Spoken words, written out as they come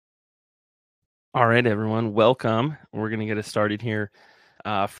All right, everyone, welcome. We're going to get us started here.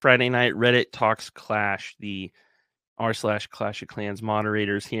 Friday night Reddit Talks Clash, the r/Clash of Clans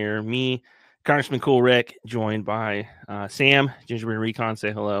moderators here. Me, Congressman Cool Rick, joined by Sam, Gingerbread Recon.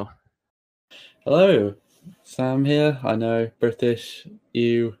 Say hello. Hello, Sam here. I know, British,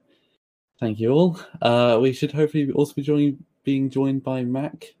 you. Thank you all. We should hopefully also be being joined by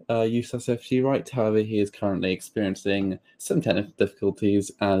Mac, USSFG right. However, he is currently experiencing some technical difficulties,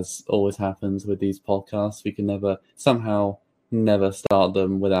 as always happens with these podcasts. We can never start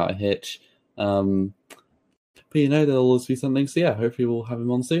them without a hitch. But there'll always be something. So yeah, hopefully we'll have him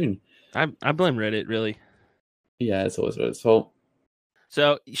on soon. I blame Reddit, really. Yeah, it's always Reddit's fault.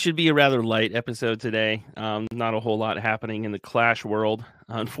 So it should be a rather light episode today. Not a whole lot happening in the Clash world,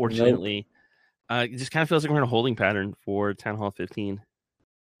 unfortunately. Nope. It just kind of feels like we're in a holding pattern for Town Hall 15.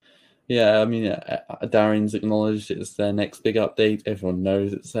 Yeah, I mean, Darian's acknowledged it's their next big update. Everyone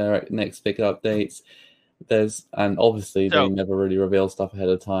knows it's their next big update. And obviously they never really reveal stuff ahead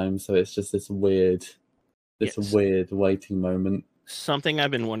of time, so it's just this weird waiting moment. Something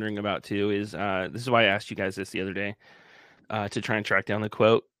I've been wondering about too is this is why I asked you guys this the other day to try and track down the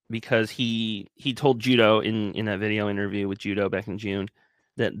quote, because he told Judo in that video interview with Judo back in June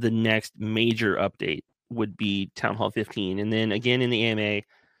that the next major update would be Town Hall 15, and then again in the AMA,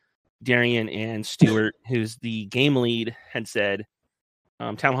 Darian and Stuart, who's the game lead, had said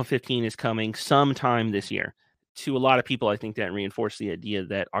Town Hall 15 is coming sometime this year. To a lot of people, I think that reinforced the idea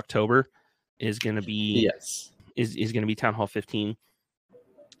that October is going to be is going to be Town Hall 15,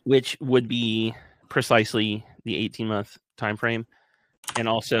 which would be precisely the 18-month time frame. And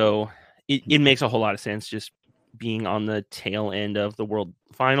also, it makes a whole lot of sense just being on the tail end of the World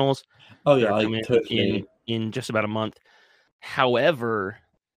Finals. Oh yeah, totally. In just about a month. However,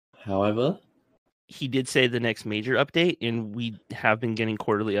 he did say the next major update, and we have been getting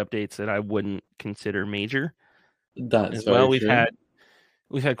quarterly updates that I wouldn't consider major. That's as well.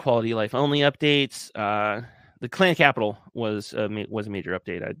 We've had quality of life only updates. The Clan Capital was a major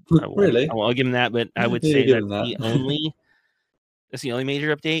update. Really? I'll give him that, but I would say that's the only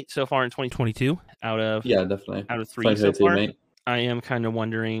major update so far in 2022 out of definitely out of 3 so far. Mate. I am kind of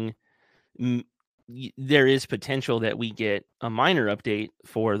wondering. There is potential that we get a minor update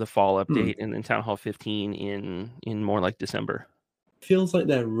for the fall update and then Town Hall 15 in more like December. Feels like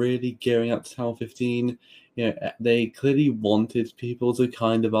they're really gearing up to Town Hall 15. They clearly wanted people to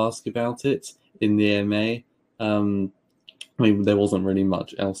kind of ask about it in the AMA. I mean, there wasn't really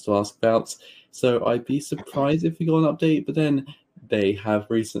much else to ask about, so I'd be surprised if we got an update. But then they have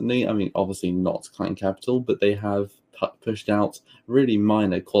recently, I mean, obviously not Clan Capital, but they have pushed out really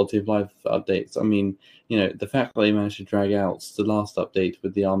minor quality of life updates. I mean, the fact that they managed to drag out the last update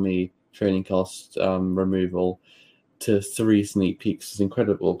with the army training cost removal to 3 sneak peeks is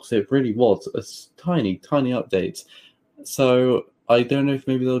incredible, because it really was a tiny update. So I don't know if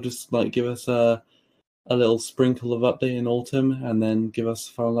maybe they'll just give us a little sprinkle of update in autumn and then give us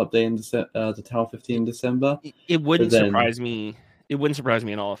a final update in the Tower 15 in December. It wouldn't surprise me. It wouldn't surprise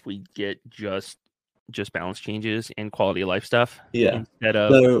me at all if we get just balance changes and quality of life stuff instead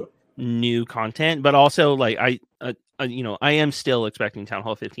of new content. But also, I am still expecting Town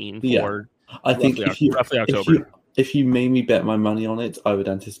Hall 15 for I think roughly October. If you made me bet my money on it, I would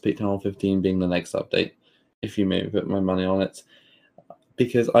anticipate Town Hall 15 being the next update. If you made me bet my money on it,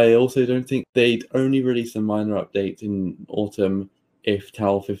 because I also don't think they'd only release a minor update in autumn if Town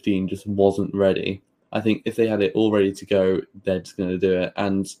Hall 15 just wasn't ready. I think if they had it all ready to go, they're just going to do it.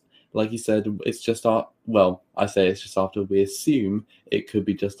 And like you said, it's just I say it's just after. We assume it could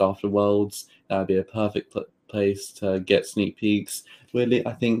be just after Worlds. That'd be a perfect place to get sneak peeks. Really,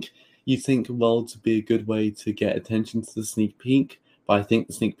 I think you think Worlds would be a good way to get attention to the sneak peek, but I think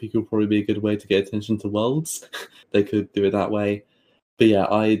the sneak peek will probably be a good way to get attention to Worlds. They could do it that way. But yeah,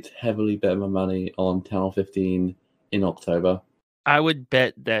 I'd heavily bet my money on Town Hall 15 in October. I would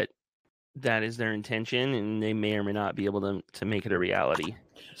bet that is their intention, and they may or may not be able to make it a reality.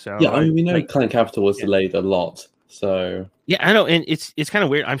 So yeah, I mean, we know Clan Capital was delayed a lot. So yeah, I know, and it's kind of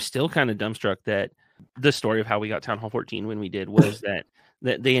weird. I'm still kind of dumbstruck that the story of how we got Town Hall 14 when we did was that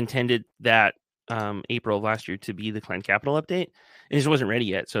they intended that April of last year to be the Clan Capital update, and it just wasn't ready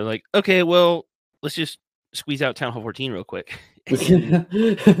yet. So okay, well, let's just squeeze out Town Hall 14 real quick,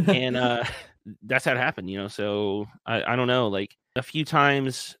 and that's how it happened. So I don't know. A few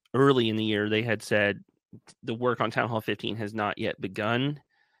times early in the year, they had said the work on Town Hall 15 has not yet begun,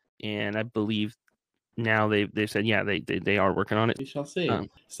 and I believe now they've said they are working on it. We shall see.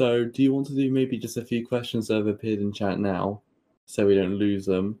 So do you want to do maybe just a few questions that have appeared in chat now, so we don't lose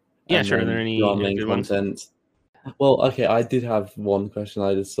them? Yeah, sure. Are there any good content? Well, okay, I did have one question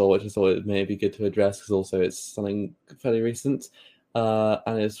I just saw, which I thought it may be good to address because also it's something fairly recent.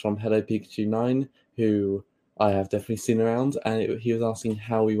 And it's from Hello Pikachu 9, who I have definitely seen around, and he was asking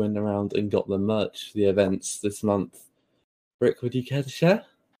how we went around and got the merch, the events this month. Rick, would you care to share?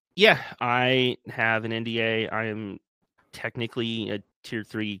 Yeah, I have an NDA. I am technically a tier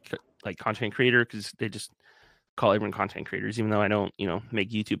 3 like content creator because they just call everyone content creators, even though I don't, make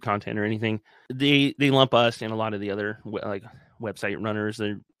YouTube content or anything. They lump us and a lot of the other like website runners.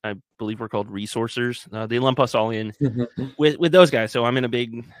 I believe we're called resourcers. They lump us all in with those guys. So I'm in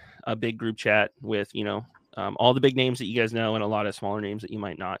a big group chat with all the big names that you guys know and a lot of smaller names that you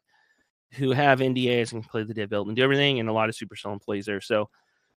might not, who have NDAs and can play the dev build and do everything, and a lot of Supercell employees there. So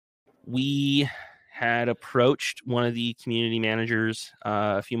we had approached one of the community managers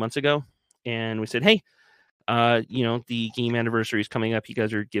a few months ago, and we said, hey, the game anniversary is coming up. You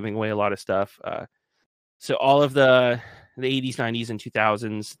guys are giving away a lot of stuff. So all of the 80s, 90s, and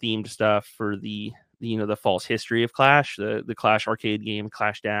 2000s themed stuff for the false history of Clash, the Clash arcade game,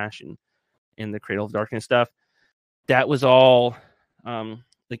 Clash Dash, and the Cradle of Darkness stuff. That was all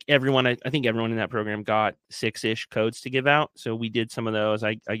like everyone. I think everyone in that program got 6-ish codes to give out. So we did some of those.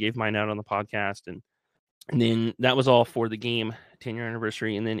 I gave mine out on the podcast, and then that was all for the game 10-year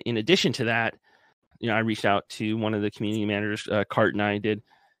anniversary. And then in addition to that, I reached out to one of the community managers, Cart and I did,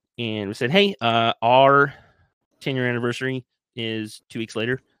 and we said, hey, our 10-year anniversary is 2 weeks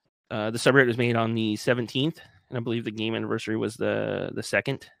later. The subreddit was made on the 17th, and I believe the game anniversary was the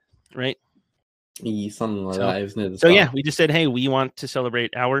 2nd, right? Something like that, isn't it? So yeah, we just said, hey, we want to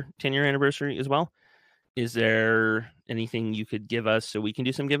celebrate our 10-year anniversary as well. Is there anything you could give us so we can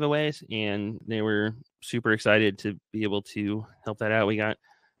do some giveaways? And they were super excited to be able to help that out. We got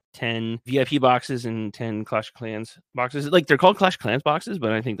 10 VIP boxes and 10 Clash of Clans boxes. Like, they're called Clash of Clans boxes,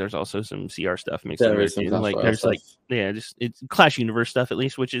 but I think there's also some CR stuff mixed in there too. Like, there's stuff. Just it's Clash Universe stuff at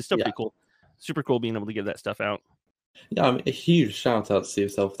least, which is still pretty cool. Super cool being able to give that stuff out. Yeah, I mean, a huge shout out to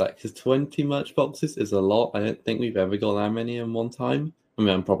yourself for that, because 20 merch boxes is a lot. I don't think we've ever got that many in one time. I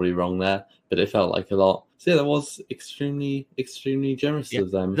mean, I'm probably wrong there, but it felt like a lot. So yeah, that was extremely, extremely generous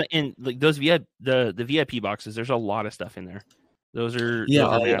of them. And like those the VIP boxes, there's a lot of stuff in there. Those are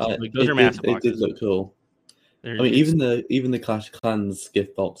massive boxes. It did look cool. I mean, even the Clash of Clans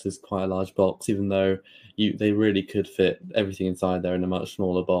gift box is quite a large box, even though they really could fit everything inside there in a much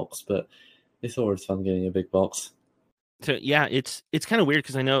smaller box. But it's always fun getting a big box. So yeah, it's kind of weird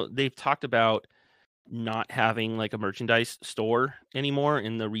because I know they've talked about not having like a merchandise store anymore,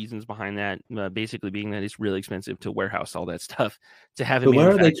 and the reasons behind that basically being that it's really expensive to warehouse all that stuff to have it. But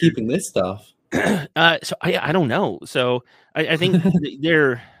where are they keeping this stuff? So I don't know. So I think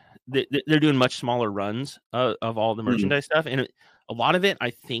they're doing much smaller runs of all the merchandise stuff, and a lot of it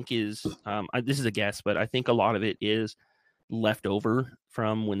I think is this is a guess, but I think a lot of it is left over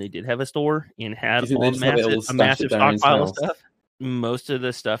from when they did have a store and had a massive stockpile of stuff. Most of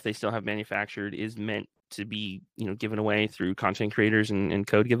the stuff they still have manufactured is meant to be given away through content creators and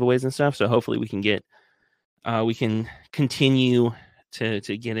code giveaways and stuff. So hopefully we can continue to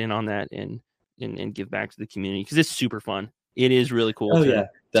get in on that and give back to the community, because it's super fun. It is really cool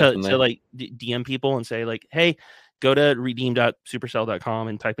to like DM people and say like, hey, go to redeem.supercell.com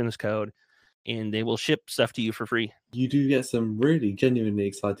and type in this code, and they will ship stuff to you for free. You do get some really genuinely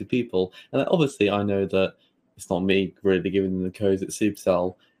excited people. And obviously I know that it's not me really giving them the codes at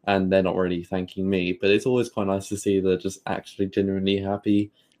Supercell, and they're not really thanking me, but it's always quite nice to see the just actually genuinely happy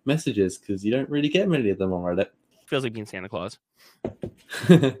messages, because you don't really get many of them on Reddit. Feels like being Santa Claus.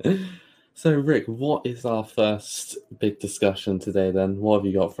 So Rick, what is our first big discussion today then? What have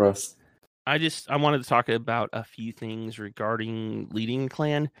you got for us? I wanted to talk about a few things regarding leading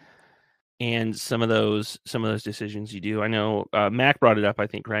clan and some of those decisions you do. I know Mac brought it up, I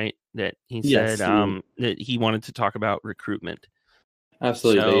think, right? That he said that he wanted to talk about recruitment.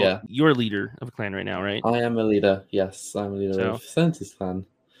 Absolutely, so yeah. You're a leader of a clan right now, right? I am a leader, yes. I'm a leader of Senators clan.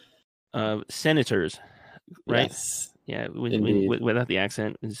 Senators, right? Yes. Yeah, without the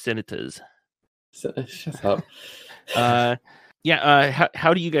accent, senators. Shut up. How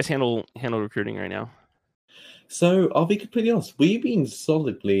do you guys handle recruiting right now? So I'll be completely honest, we've been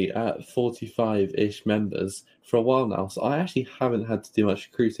solidly at 45-ish members for a while now, so I actually haven't had to do much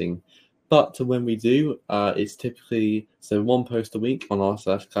recruiting. But when we do, it's typically one post a week on our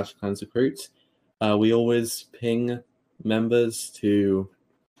 /Clash of Clans recruit. We always ping members to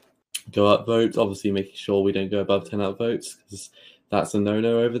go upvote, obviously making sure we don't go above 10 upvotes, because that's a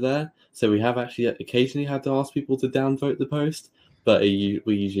no-no over there. So we have actually occasionally had to ask people to downvote the post, but we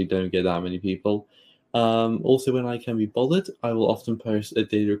usually don't get that many people. Also, when I can be bothered, I will often post a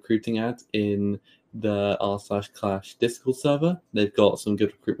daily recruiting ad in the r/clash Discord server. They've got some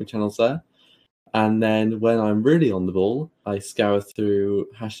good recruitment channels there. And then when I'm really on the ball, I scour through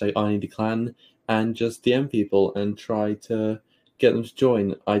hashtag I need a clan and just DM people and try to get them to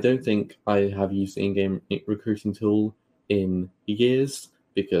join. I don't think I have used the in-game recruiting tool in years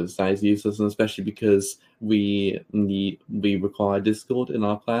because that is useless, and especially because we require Discord in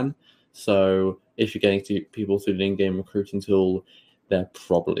our clan. So if you're getting to people through the in-game recruiting tool, they're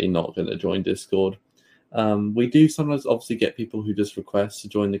probably not going to join Discord. We do sometimes obviously get people who just request to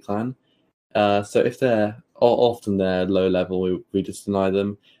join the clan. So if they're often they're low level, we just deny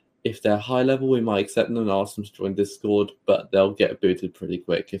them. If they're high level, we might accept them and ask them to join Discord, but they'll get booted pretty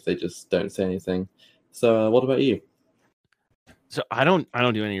quick if they just don't say anything. So what about you? So I don't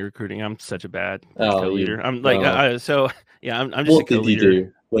do any recruiting. I'm such a bad Oh, co-leader. you- I'm like well, I'm just a what did you co-leader.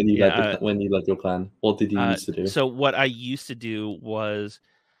 do when you Yeah, when you led your clan? What did you used to do? So what I used to do was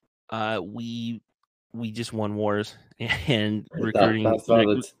we just won wars and recruiting That's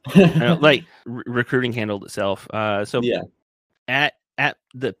valid. recruiting handled itself. So Yeah. At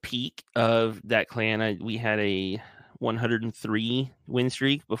the peak of that clan, we had a 103 win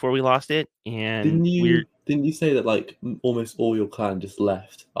streak before we lost it, and Didn't you say that like almost all your clan just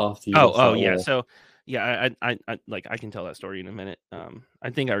left after you lost oh that yeah. war? So yeah, I can tell that story in a minute. I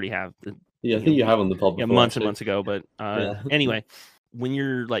think I already have. Yeah, I think you have on the pod before. Months actually. and months ago, but anyway, when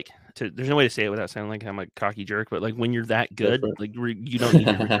you're there's no way to say it without sounding like I'm a cocky jerk, but like when you're that good, like you don't need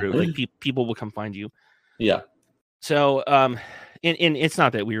to recruit. Like people will come find you. Yeah. So and it's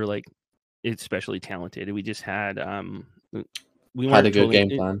not that we were like especially talented. We just had we had a good game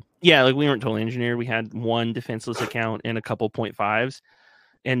plan. Yeah, like we weren't totally engineered. We had one defenseless account and a couple 0.5s,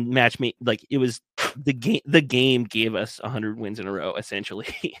 and matchmate like it was the game. The game gave us 100 wins in a row essentially.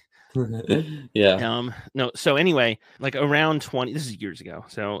 Yeah. No. So anyway, like around 20. This is years ago.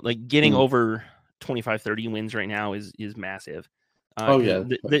 So like getting over 25, 30 wins right now is massive. Oh yeah.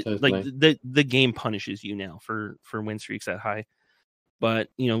 The game punishes you now for win streaks that high. But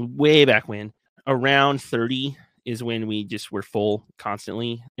way back when, around 30 is when we just were full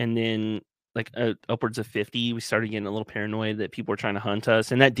constantly, and then like upwards of 50, we started getting a little paranoid that people were trying to hunt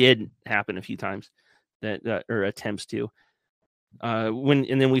us, and that did happen a few times, that or attempts to.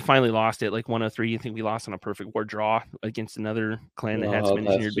 And then we finally lost it, like 103. I think we lost on a perfect war draw against another clan that had some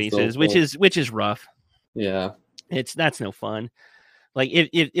engineered bases, which is rough. Yeah, that's no fun. Like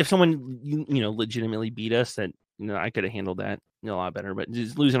if someone legitimately beat us, that I could have handled that a lot better. But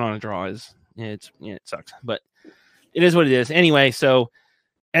just losing on a draw it sucks. But it is what it is. Anyway, so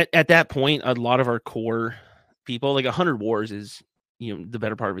at that point, a lot of our core people, like 100 wars, is the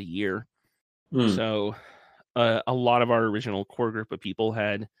better part of a year. So a lot of our original core group of people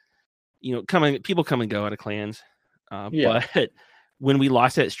had people come and go out of clans. But when we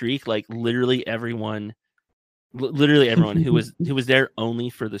lost that streak, like literally everyone who was there only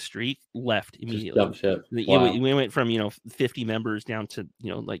for the streak left immediately. Jump ship. Wow. We went from 50 members down to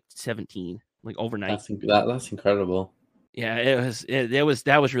like 17, like overnight. That's incredible. Yeah,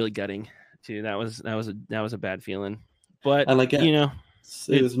 that was really gutting too. That was a bad feeling. But and I get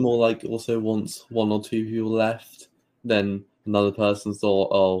it was more like also once one or two people left, then another person thought,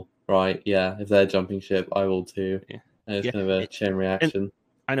 oh right, yeah, if they're jumping ship, I will too. Yeah. And it's kind of a chain reaction. And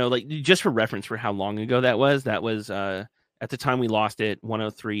I know, like just for reference for how long ago that was at the time we lost it,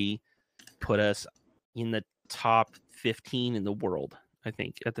 103 put us in the top 15 in the world, I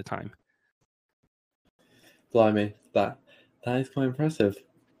think, at the time. Blimey, that is quite impressive.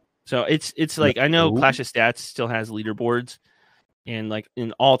 So it's like I know Clash of Stats still has leaderboards, and like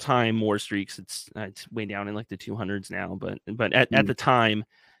in all time war streaks, it's way down in like the 200s now. But at the time,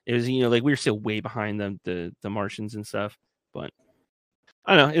 it was like we were still way behind the Martians and stuff. But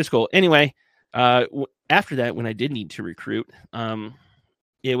I don't know, it was cool. Anyway, after that, when I did need to recruit,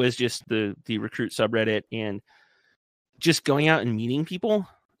 it was just the recruit subreddit and just going out and meeting people.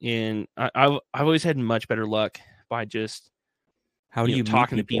 And I've always had much better luck by just how do you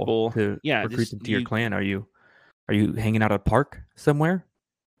talking to people to recruit them to your clan? Are you hanging out at a park somewhere?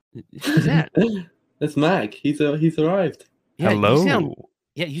 Who's that? That's Mac. He's arrived. Yeah, hello.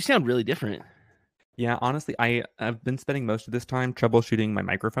 You sound really different. Yeah, honestly, I've been spending most of this time troubleshooting my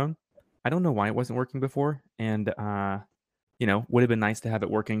microphone. I don't know why it wasn't working before, and would have been nice to have it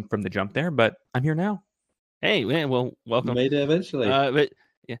working from the jump there, but I'm here now. Hey, man, well, welcome. You made it eventually. But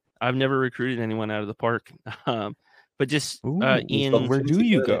yeah, I've never recruited anyone out of the park. But just where do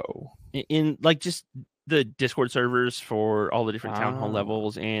you go? In like just the Discord servers for all the different town hall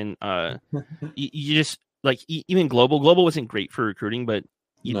levels, and you just like even global wasn't great for recruiting, but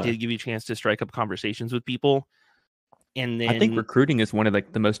did give you a chance to strike up conversations with people. And then I think recruiting is one of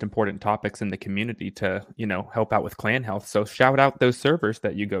the most important topics in the community to, help out with clan health. So shout out those servers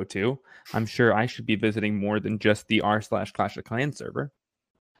that you go to. I'm sure I should be visiting more than just the r/Clash of Clans server.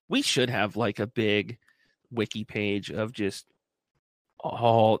 we should have like a big wiki page of just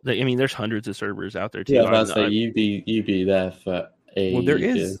there's hundreds of servers out there too. Yeah, that's say you be there for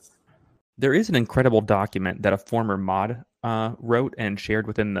ages. There is an incredible document that a former mod wrote and shared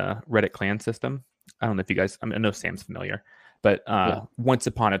within the Reddit clan system. I don't know if you guys, I know Sam's familiar, but once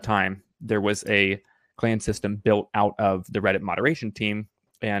upon a time, there was a clan system built out of the Reddit moderation team,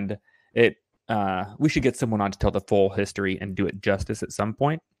 and we should get someone on to tell the full history and do it justice at some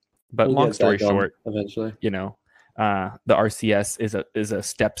point. But long story short, eventually, the RCS is a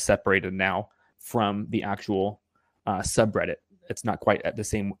step separated now from the actual subreddit. It's not quite at the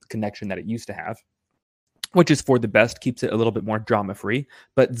same connection that it used to have, which is for the best, keeps it a little bit more drama free.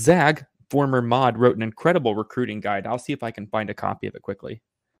 But Zag, former mod, wrote an incredible recruiting guide. I'll see if I can find a copy of it quickly.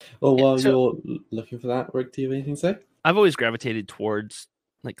 Well, while you're looking for that, Rick, do you have anything to say? I've always gravitated towards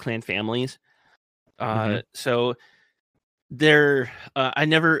like clan families. So I've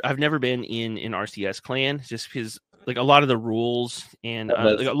never been in an RCS clan just because like a lot of the rules and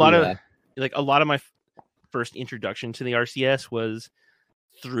a lot of my first introduction to the RCS was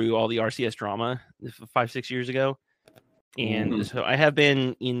through all the RCS drama 5-6 years ago. And so I have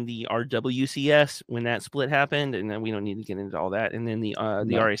been in the RWCS when that split happened, and then we don't need to get into all that. And then the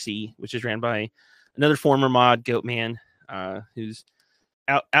RIC, which is ran by another former mod, Goatman, who's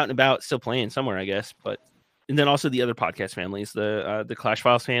out and about, still playing somewhere, I guess. And then also the other podcast families, the Clash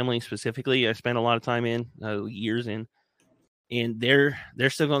Files family specifically, I spent a lot of time in, years in, and they're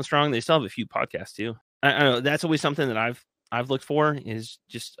still going strong. They still have a few podcasts too. I don't know. That's always something that I've looked for, is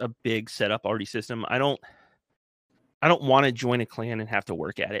just a big setup already system. I don't want to join a clan and have to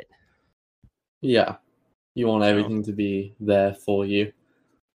work at it. Yeah. You want everything to be there for you.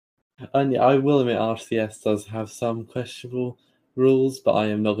 And I will admit RCS does have some questionable rules, but I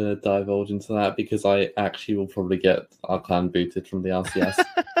am not going to divulge into that because I actually will probably get our clan booted from the RCS.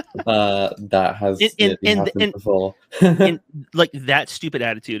 That has happened before. And like that stupid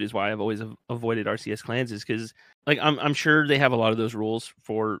attitude is why I've always avoided RCS clans, is because like I'm sure they have a lot of those rules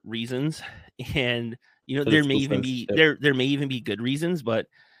for reasons, and there may even be good reasons, but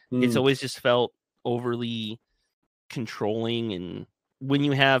it's always just felt overly controlling. And when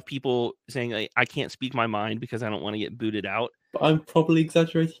you have people saying like, I can't speak my mind because I don't want to get booted out, but I'm probably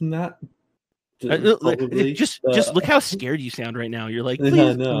exaggerating that. Just look how scared you sound right now. You're like,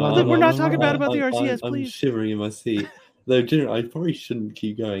 please, we're not talking about the RCS, please. I'm shivering in my seat. Though, I probably shouldn't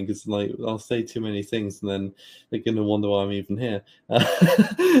keep going because, like, I'll say too many things and then they're gonna wonder why I'm even here.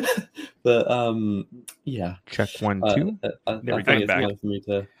 But yeah. Check 1 2. There we go. It's time for me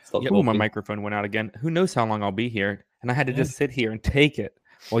to stop. Oh, my microphone went out again. Who knows how long I'll be here? And I had to just sit here and take it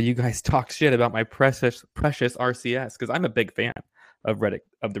while you guys talk shit about my precious RCS, because I'm a big fan of the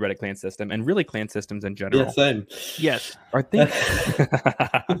Reddit clan system and really clan systems in general. Yeah, same. Yes. I think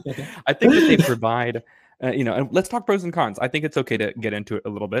that they provide. And let's talk pros and cons. I think it's okay to get into it a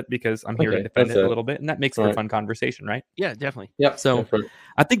little bit because I'm here to defend it a little bit, and that makes for a fun conversation, right? Yeah, definitely. Yeah. So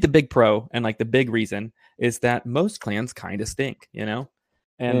I think the big pro and like the big reason is that most clans kind of stink, and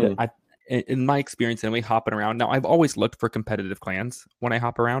in my experience, anyway, hopping around now, I've always looked for competitive clans when I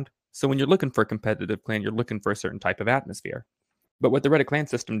hop around. So when you're looking for a competitive clan, you're looking for a certain type of atmosphere. But what the Reddit clan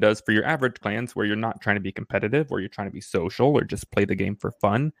system does for your average clans, where you're not trying to be competitive, or you're trying to be social, or just play the game for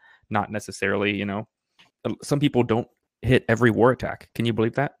fun, not necessarily, some people don't hit every war attack. Can you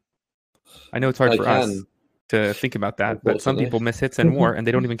believe that? I know it's hard for us to think about that, but some people miss hits in war and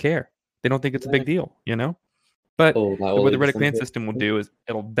they don't even care. They don't think it's a big deal, But what the Reddit clan system will do is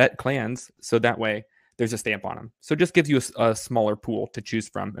it'll vet clans so that way there's a stamp on them. So it just gives you a smaller pool to choose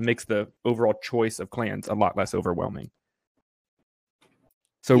from and makes the overall choice of clans a lot less overwhelming.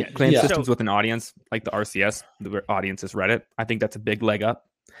 So clan systems with an audience, like the RCS, the audience is Reddit, I think that's a big leg up.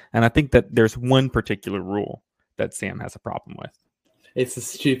 And I think that there's one particular rule that Sam has a problem with. It's a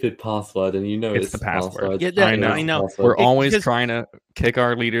stupid password, and it's the password. Yeah, I know. We're always trying to kick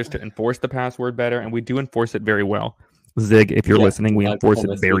our leaders to enforce the password better, and we do enforce it very well. Zig, if you're listening, we enforce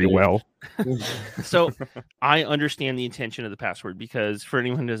it very well. So I understand the intention of the password, because for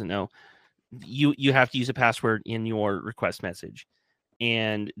anyone who doesn't know, you have to use a password in your request message.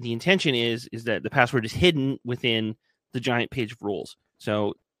 And the intention is that the password is hidden within the giant page of rules.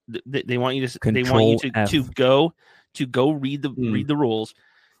 So they want you to go read the rules,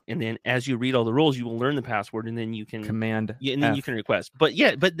 and then as you read all the rules, you will learn the password, and then you can you can request. But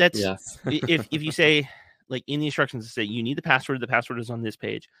that's if you say, like, in the instructions say you need the password is on this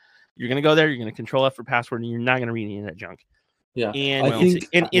page, You're going to go there. You're going to control F for password, and you're not going to read any of that junk. Yeah, And I think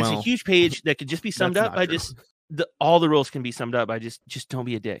it's a huge page that could just be summed that's up not by true. just all the rules can be summed up by just don't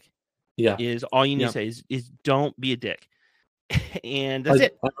be a dick. yeah. Is all you need to say is don't be a dick. And that's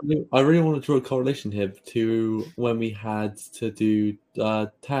it. I really want to draw a correlation here to when we had to do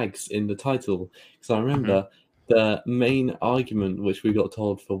tags in the title, because I remember the main argument which we got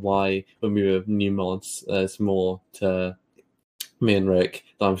told for why when we were new mods, it's more to me and Rick,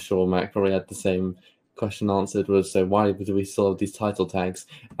 I'm sure Mac probably had the same question answered, was so why do we still have these title tags?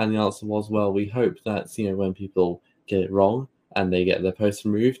 And the answer was, well, we hope that when people get it wrong and they get their post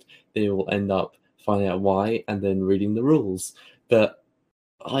removed, they will end up finding out why and then reading the rules. But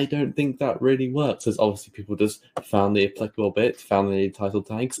I don't think that really works, as obviously people just found the applicable bit, found the title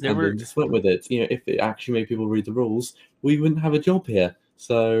tags, then just went with it. If it actually made people read the rules, we wouldn't have a job here.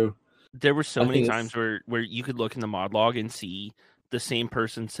 So there were so many times where you could look in the mod log and see the same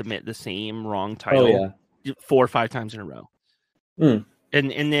person submit the same wrong title 4 or 5 times in a row. And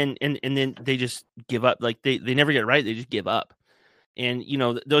then they just give up. Like they never get it right. They just give up. And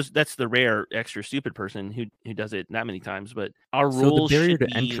that's the rare extra stupid person who does it that many times. But our rules, the barrier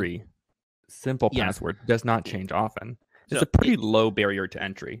to entry, simple password, does not change often. It's a pretty low barrier to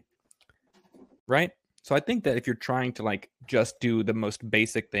entry, right? So I think that if you're trying to just do the most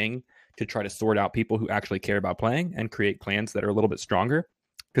basic thing to try to sort out people who actually care about playing and create clans that are a little bit stronger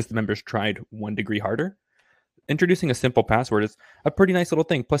because the members tried 1 degree harder, introducing a simple password is a pretty nice little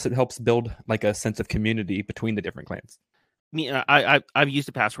thing. Plus, it helps build a sense of community between the different clans. I've used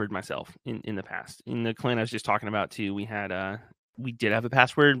a password myself in the past. In the clan I was just talking about too, we did have a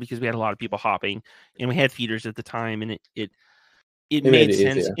password because we had a lot of people hopping, and we had feeders at the time, and it made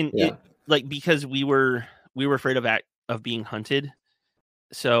sense. Because we were afraid of being hunted,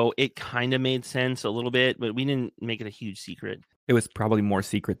 so it kind of made sense a little bit, but we didn't make it a huge secret. It was probably more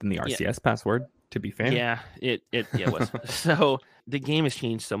secret than the RCS password, to be fair. Yeah, it was. So the game has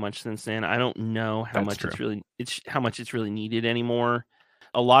changed so much since then. I don't know how much it's really needed anymore.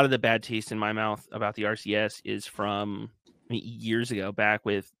 A lot of the bad taste in my mouth about the RCS is from years ago, back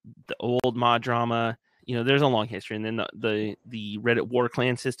with the old mod drama. There's a long history, and then the Reddit War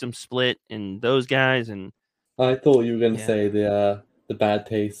Clan system split, and those guys. And I thought you were going to say the bad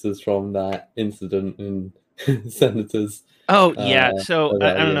taste is from that incident in Senators. Oh yeah, so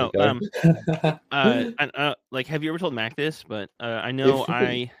I don't know. Have you ever told Mac this? But I know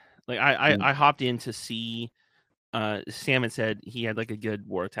I hopped in to see. Sam had said he had a good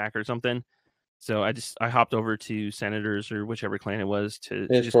war attack or something, so I hopped over to Senators or whichever clan it was to.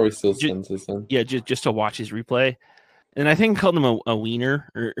 It's probably still Senators then. Yeah, just to watch his replay, and I think I called him a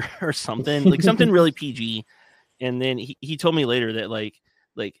wiener or something something really PG, and then he told me later that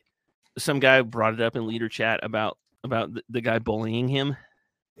some guy brought it up in leader chat about the guy bullying him.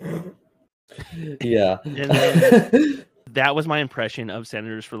 Yeah. And then that was my impression of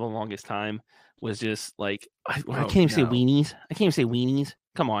Senators for the longest time, was just I can't even say weenies. I can't even say weenies.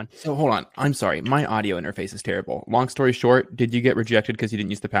 Come on. So hold on. I'm sorry. My audio interface is terrible. Long story short, did you get rejected because you didn't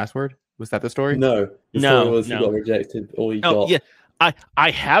use the password? Was that the story? No. The story was you got rejected or you got... Yeah. I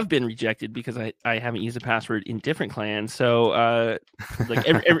have been rejected because I haven't used the password in different clans. So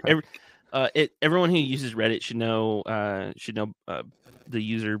everyone who uses Reddit should know the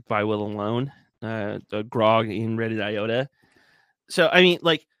user by will alone, the grog in Reddit IOTA. So I mean,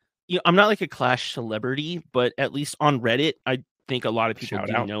 I'm not a Clash celebrity, but at least on Reddit, I think a lot of people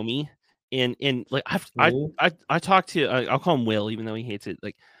do know me. And I talk to I'll call him Will, even though he hates it.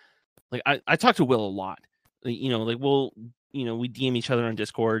 I talk to Will a lot. We'll we DM each other on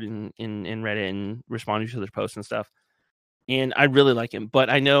Discord and Reddit and respond to each other's posts and stuff. And I really like him, but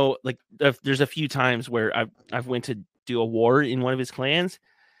I know there's a few times where I've went to do a war in one of his clans,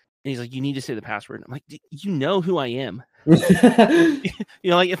 and he's like, "You need to say the password." I'm like, "You know who I am."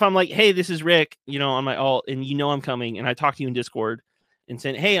 If I'm hey, this is Rick, on my alt, and I'm coming, and I talk to you in Discord and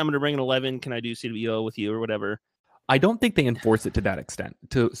saying, "Hey, I'm going to bring an 11. Can I do CWO with you or whatever?" I don't think they enforce it to that extent.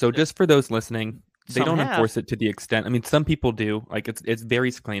 So just for those listening, they don't enforce it to the extent. I mean, some people do. It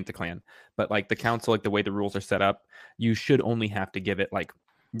varies clan to clan, but the council, the way the rules are set up, you should only have to give it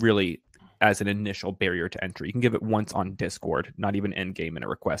really as an initial barrier to entry. You can give it once on Discord, not even end game in a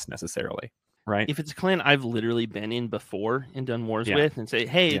request necessarily, right? If it's a clan I've literally been in before and done wars with, and say,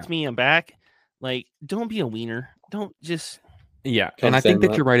 "Hey, it's me, I'm back." Don't be a wiener. Don't just. Yeah, and I think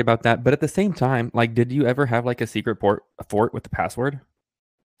that you're right about that. But at the same time, did you ever have a secret fort with the password?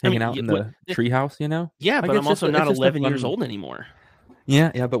 Hanging out in the treehouse, Yeah, but I'm also not 11 years old anymore.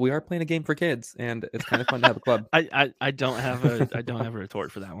 Yeah, but we are playing a game for kids, and it's kind of fun to have a club. I don't have a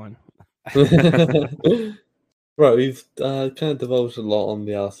retort for that one. Right, we've kind of divulged a lot on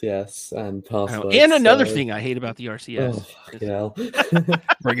the RCS and passwords. And another so... thing I hate about the RCS. Oh, fucking hell.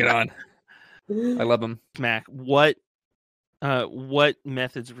 Bring it on. I love them. Mac, what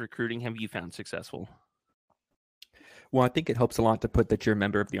methods of recruiting have you found successful? Well, I think it helps a lot to put that you're a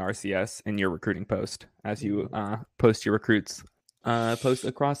member of the RCS in your recruiting post as you post your recruits post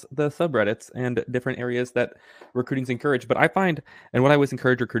across the subreddits and different areas that recruiting's encouraged. But I find, and what I always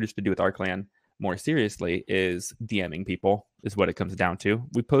encourage recruiters to do with our clan more seriously is DMing people is what it comes down to.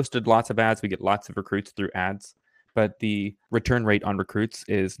 We posted lots of ads. We get lots of recruits through ads, but the return rate on recruits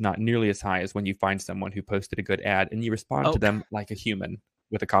is not nearly as high as when you find someone who posted a good ad and you respond to them like a human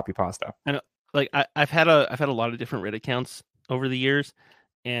with a copy pasta. I know. Like I've had a lot of different Reddit accounts over the years,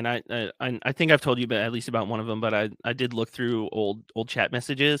 and I think I've told you at least about one of them. But I did look through old chat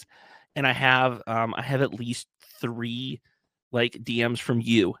messages, and I have at least 3 like DMs from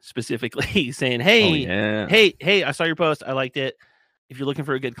you specifically saying, hey, I saw your post, I liked it. If you're looking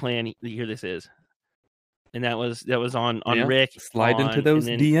for a good clan, here this is. And that was on Rick. Slide into those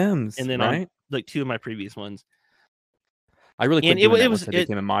DMs, and then right? on like 2 of my previous ones. I really quit doing that once I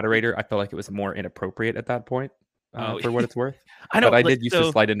became a moderator. I felt like it was more inappropriate at that point, for what it's worth. I know, but I did used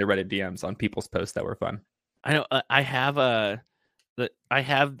to slide into Reddit DMs on people's posts that were fun. I know. I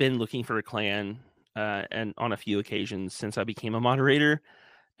have been looking for a clan, and on a few occasions since I became a moderator,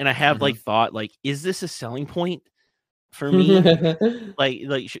 and I have thought is this a selling point for me?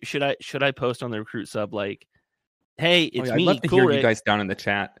 Should I post on the recruit sub hey, it's me. I'd love to cool, hear Rick. You guys down in the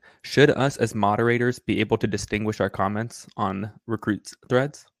chat. Should us as moderators be able to distinguish our comments on recruits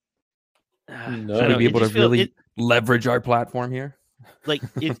threads? No. Should we be able to really leverage our platform here?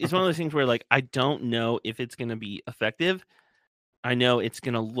 It's one of those things where I don't know if it's going to be effective. I know it's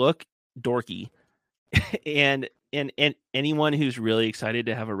going to look dorky, and anyone who's really excited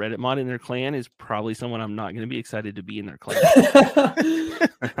to have a Reddit mod in their clan is probably someone I'm not going to be excited to be in their clan.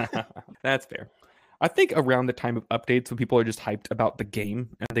 That's fair. I think around the time of updates when people are just hyped about the game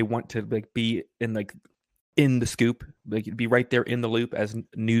and they want to be in the scoop, be right there in the loop as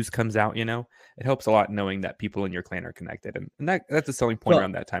news comes out, it helps a lot knowing that people in your clan are connected. And that's a selling point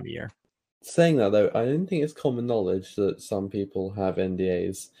around that time of year. Saying that though, I don't think it's common knowledge that some people have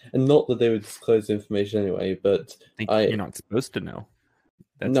NDAs, and not that they would disclose information anyway, but you're not supposed to know.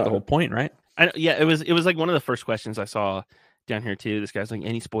 That's the whole point, right? It was like one of the first questions I saw down here too. This guy's like,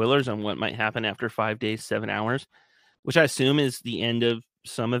 any spoilers on what might happen after 5 days, 7 hours, which I assume is the end of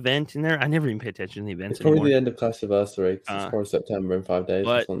some event in there. I never even pay attention to the events. It's probably anymore. The end of Clashversary. It's probably September in 5 days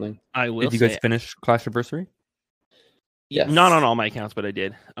or something. I will. Did you guys finish Clashversary? Yes. Not on all my accounts, but I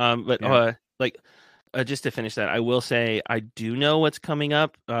did. Just to finish that, I will say I do know what's coming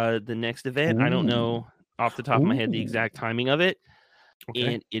up. The next event. Ooh. I don't know off the top of my head the exact timing of it,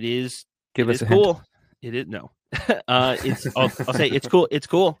 and it is. Give us a cool. hint. It is no. It's. I'll say it's cool. It's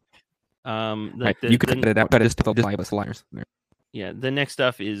cool. You could cut it out, but it's still just us liars. Yeah, the next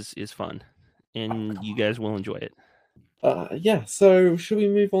stuff is fun, and you guys will enjoy it. Yeah. So should we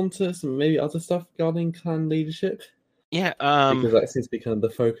move on to some maybe other stuff regarding clan leadership? Yeah. Because that seems to be kind of the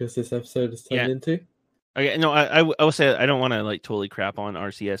focus this episode is turned into. Okay. No, I will say I don't want to totally crap on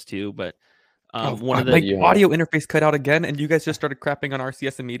RCS too, but one of the audio interface cut out again, and you guys just started crapping on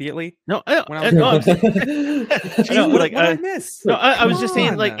RCS immediately. No, I was just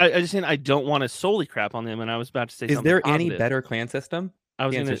saying I don't want to solely crap on them, and I was about to say, is there any better clan system? I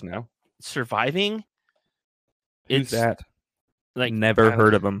was going to know. Surviving. Who's that? Never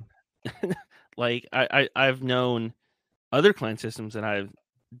heard of them. I've known other clan systems that I've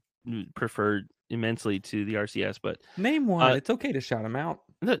preferred immensely to the RCS, but name one. It's okay to shout them out.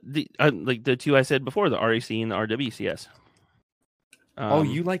 The 2 I said before, the RAC and the RWCS.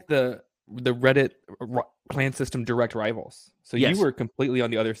 You like the Reddit clan system direct rivals. So yes. You were completely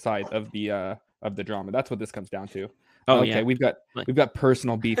on the other side of the drama. That's what this comes down to. Oh, okay. Yeah. We've got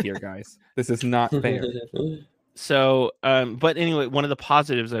personal beef here, guys. This is not fair. So, but anyway, one of the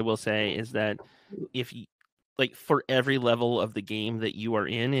positives I will say is that if you for every level of the game that you are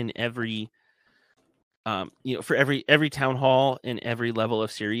in every for every town hall and every level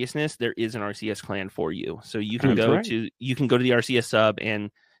of seriousness, there is an RCS clan for you. So you can go to the RCS sub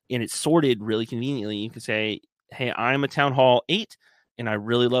and it's sorted really conveniently. You can say, hey, I'm a town hall 8 and I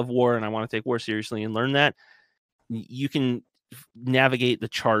really love war and I want to take war seriously and learn that. You can navigate the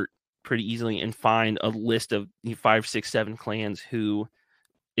chart pretty easily and find a list of 5, 6, 7 clans who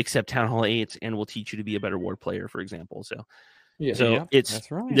accept town hall 8s and will teach you to be a better war player, for example. So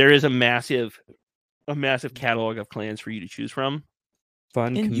that's right. There is a massive catalog of clans for you to choose from.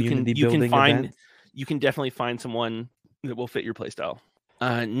 Fun and community you can find events. You can definitely find someone that will fit your playstyle.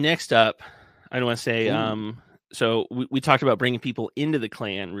 Next up, I don't want to say So we talked about bringing people into the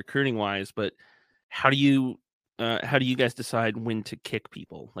clan recruiting wise, but how do you guys decide when to kick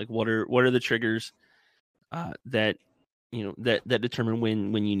people? Like what are the triggers that that determine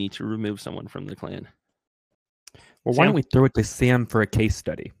when you need to remove someone from the clan? Well, Sam? why don't we throw it to Sam for a case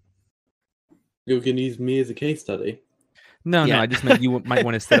study? You're going to use me as a case study? No, Yeah. I just meant you might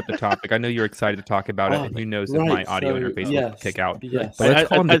want to set up the topic. I know you're excited to talk about it, and who knows if my right, audio so, interface will yes, kick out. yes. But let's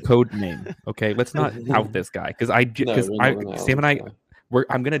call him the I- code name, okay? Let's not out this guy because Sam and I,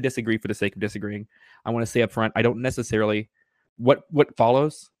 I'm going to disagree for the sake of disagreeing. I want to say up front, I don't necessarily what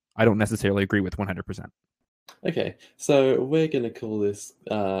follows. I don't necessarily agree with 100%. Okay, so we're going to call this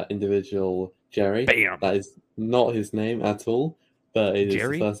individual Jerry. Bam. That is not his name at all, but it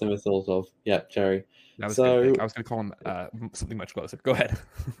Jerry? is the first name I thought of. Yeah, Jerry. That was So- good. I was going to call him something much closer. Go ahead.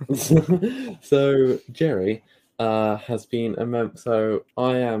 So Jerry has been a member. So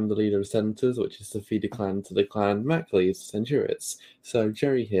I am the leader of Senators, which is the feeder clan to the clan Mac leads Centuriates. So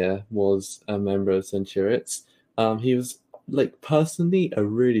Jerry here was a member of Centuriates. He was personally a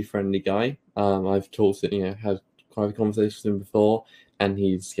really friendly guy. I've talked to had private conversations with him before, and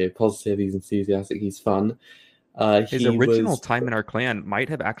he's positive, he's enthusiastic, he's fun. His original time in our clan might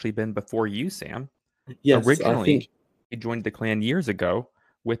have actually been before you, Sam. Yes, originally, he joined the clan years ago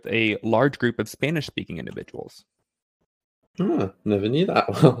with a large group of Spanish-speaking individuals. Never knew that.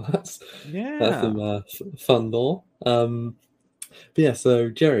 Well, that's some fun lore. But yeah, so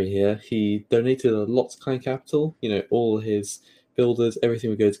Jerry here, he donated a lot to Clan Capital. All his builders, everything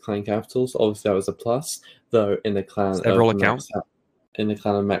would go to Clan Capital. So obviously that was a plus. Though in the clan Several accounts. In the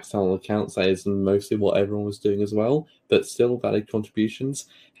clan of Max Tunnel accounts, that is mostly what everyone was doing as well, but still valid contributions.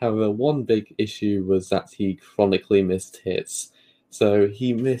 However, one big issue was that he chronically missed hits. So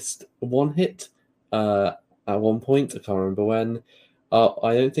he missed one hit at one point. I can't remember when.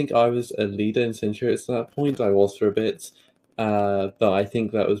 I don't think I was a leader in Centuriates at that point. I was for a bit. But I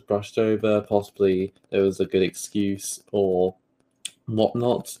think that was brushed over. Possibly there was a good excuse or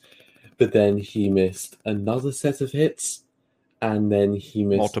whatnot. But then he missed another set of hits. And then he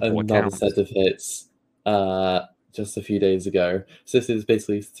missed another set of hits just a few days ago. So this is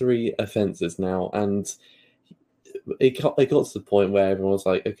basically 3 offenses now. And it got to the point where everyone was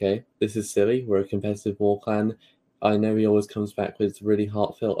like, okay, this is silly. We're a competitive war clan. I know he always comes back with really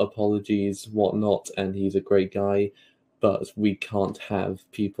heartfelt apologies, whatnot, and he's a great guy. But we can't have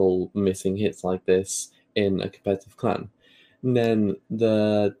people missing hits like this in a competitive clan. And then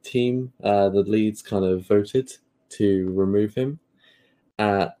the team, the leads kind of voted to remove him.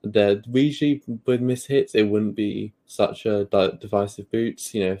 We usually would miss hits. It wouldn't be such a divisive boot.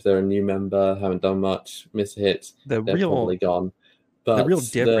 If they're a new member, haven't done much, miss a hit, they're probably gone. But the real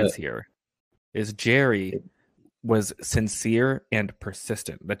difference here is Jerry was sincere and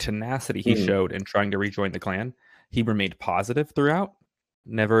persistent. The tenacity he showed in trying to rejoin the clan, he remained positive throughout,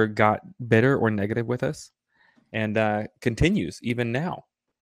 never got bitter or negative with us, and continues even now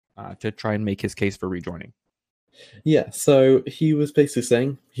to try and make his case for rejoining. Yeah, so he was basically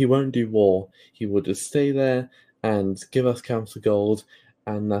saying he won't do war. He will just stay there and give us counter gold,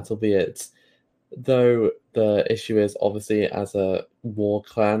 and that'll be it. Though the issue is, obviously, as a war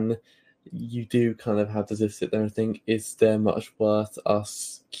clan, you do kind of have to just sit there and think, is there much worth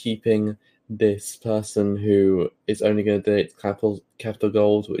us keeping this person who is only going to donate capital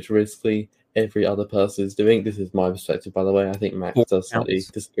gold, which basically every other person is doing? This is my perspective, by the way. I think Max does slightly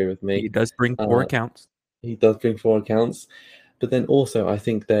disagree with me. He does bring 4 accounts. He does bring 4 accounts. But then also, I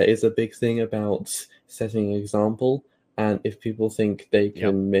think there is a big thing about setting an example. And if people think they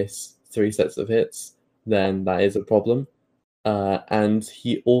can miss 3 sets of hits, then that is a problem. And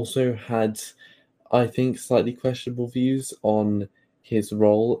he also had, I think, slightly questionable views on his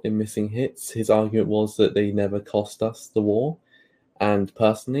role in missing hits. His argument was that they never cost us the war. And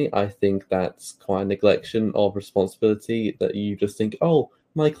personally, I think that's quite a neglection of responsibility, that you just think, oh,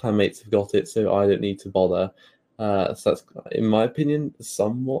 my clanmates have got it, so I don't need to bother. So that's, in my opinion,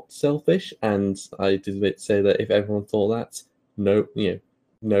 somewhat selfish. And I did say that if everyone thought that,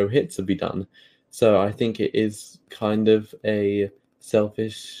 no hits would be done. So I think it is kind of a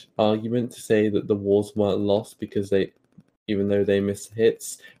selfish argument to say that the wars weren't lost because even though they missed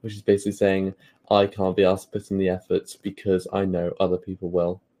hits, which is basically saying I can't be asked to put in the efforts because I know other people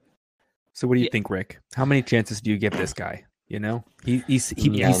will. So what do you think, Rick? How many chances do you give this guy? He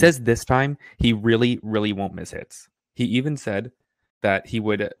says this time he really, really won't miss hits. He even said that he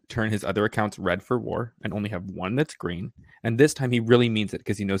would turn his other accounts red for war and only have 1 that's green. And this time he really means it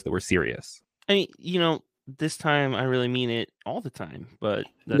because he knows that we're serious. I mean, this time I really mean it all the time, but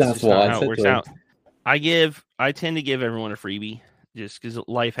that's just not how it works out. I tend to give everyone a freebie. just because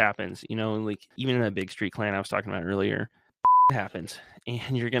life happens, like even in that big street clan I was talking about earlier, it happens,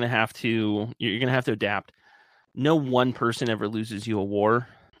 and you're gonna have to adapt. No one person ever loses you a war.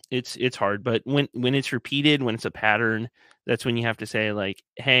 It's hard, but when it's repeated, when it's a pattern, that's when you have to say like,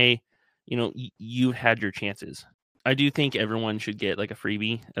 hey, you've had your chances. I do think everyone should get like a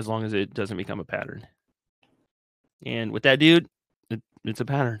freebie as long as it doesn't become a pattern. And with that, dude, it's a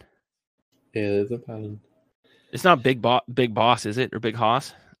pattern. Yeah, it's a pattern. It's not Big Boss, is it? Or Big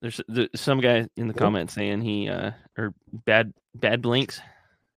Hoss? There's some guy in the comments saying he or Bad Blinks.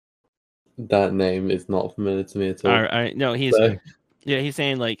 That name is not familiar to me at all. All right, no, he's So, he's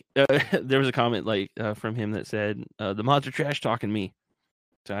saying like there was a comment like from him that said the mods are trash talking me.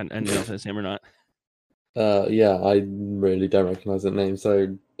 So I don't know if that's him or not. yeah, I really don't recognize that name,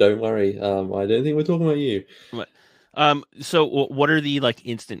 so don't worry. I don't think we're talking about you. So what are the like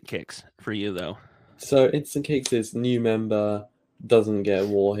instant kicks for you though? So instant kicks is new member, doesn't get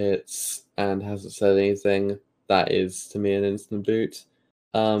war hits, and hasn't said anything. That is to me an instant boot.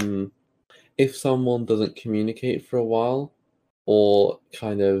 If someone doesn't communicate for a while, or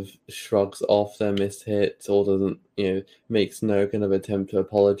kind of shrugs off their missed hits, or doesn't, makes no kind of attempt to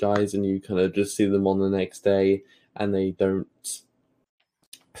apologize, and you kind of just see them on the next day and they don't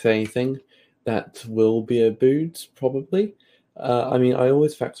say anything, that will be a boot, probably. I mean, I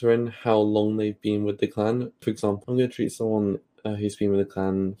always factor in how long they've been with the clan. For example, I'm going to treat someone who's been with the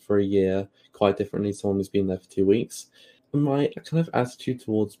clan for a year quite differently to someone who's been there for 2 weeks. My kind of attitude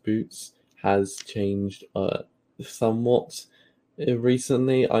towards boots has changed somewhat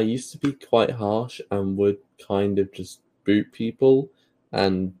recently. I used to be quite harsh and would kind of just boot people,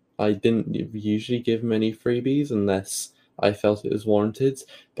 and I didn't usually give many freebies unless I felt it was warranted.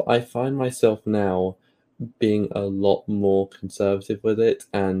 But I find myself now being a lot more conservative with it,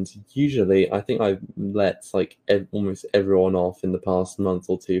 and usually I think I've let like almost everyone off in the past month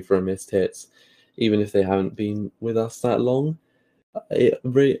or two for a missed hits, even if they haven't been with us that long. It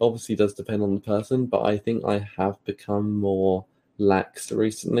really obviously does depend on the person, but I think I have become more lax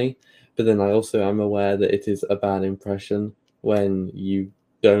recently. But then I also am aware that it is a bad impression when you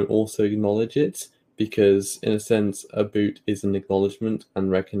don't also acknowledge it, because in a sense a boot is an acknowledgement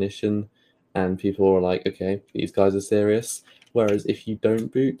and recognition, and people are like, okay, these guys are serious. Whereas if you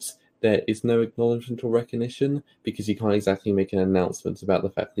don't boot, there is no acknowledgement or recognition, because you can't exactly make an announcement about the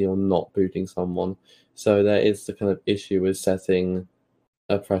fact that you're not booting someone. So there is the kind of issue with setting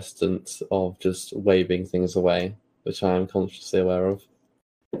a precedent of just waving things away, which I am consciously aware of.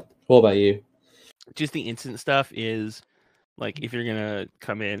 What about you? Just the instant stuff is like if you're gonna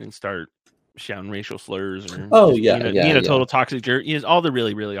come in and start shouting racial slurs or being a total toxic jerk, is all the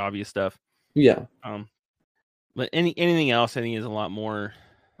really, really obvious stuff. Yeah. But anything else I think is a lot more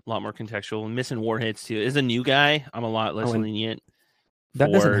contextual. And missing war hits too. As a new guy, I'm a lot less lenient. That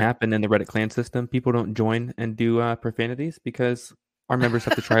doesn't happen in the Reddit clan system. People don't join and do profanities because our members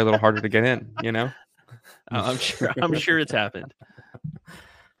have to try a little harder to get in, I'm sure it's happened.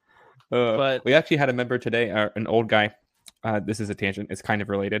 But we actually had a member today, an old guy. This is a tangent. It's kind of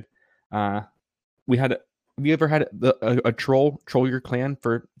related. Have you ever had a troll your clan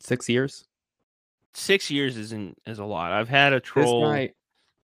for 6 years? 6 years is a lot. I've had a troll. I've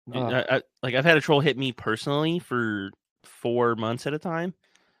had a troll hit me personally for 4 months at a time.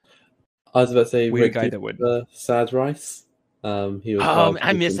 I was about to say, weird guy that would Sad Rice. He was.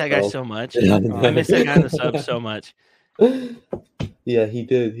 I miss that guy so much. I miss that guy in the sub so much. Yeah, he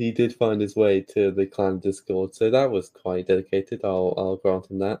did. He did find his way to the clan Discord, so that was quite dedicated. I'll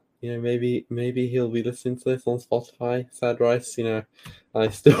grant him that. Maybe he'll be listening to this on Spotify. Sad Rice, I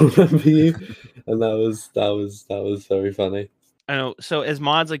still remember you, and that was very funny. I know. So as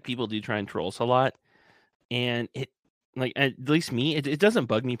mods, like, people do try and troll us a lot, and it, like, at least me, it doesn't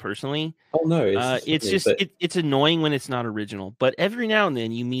bug me personally. Oh no, it's annoying when it's not original. But every now and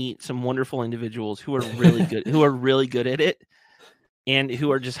then you meet some wonderful individuals who are really good, who are really good at it, and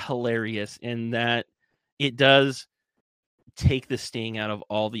who are just hilarious. And that it does take the sting out of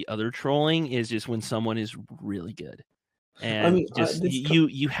all the other trolling, is just when someone is really good, and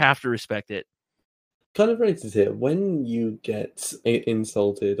you have to respect it. Kind of related here, when you get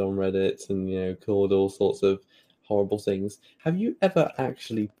insulted on Reddit and called all sorts of horrible things, have you ever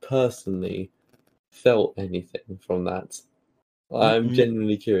actually personally felt anything from that? I'm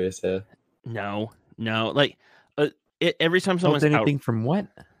genuinely curious here. No, like every time someone's anything from what?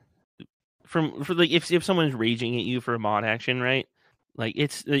 For like if someone's raging at you for a mod action, right? Like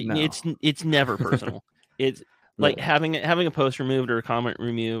it's never personal. It's like having a post removed or a comment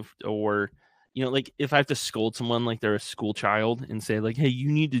removed, or like if I have to scold someone like they're a school child and say like, hey, you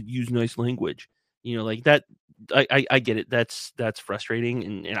need to use nice language, You know, like that. I get it. That's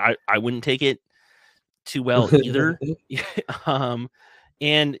frustrating, and I wouldn't take it too well either.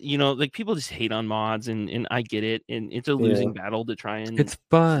 And you know, like people just hate on mods, and I get it, and it's a losing battle to try and It's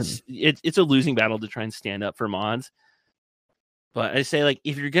fun. It's a losing battle to try and stand up for mods. But I say, like,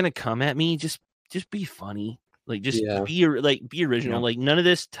 if you're gonna come at me, just be funny. Like, just be original. Yeah. Like, none of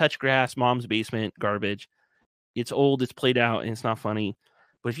this touch grass, mom's basement garbage. It's old, it's played out, and it's not funny.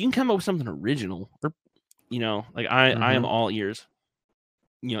 But if you can come up with something original, or you know, like I am all ears.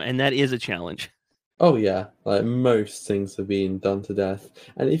 You know, and that is a challenge. Oh yeah, like most things are being done to death.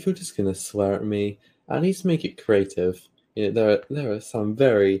 And if you're just gonna swear at me, at least make it creative. You know, there are some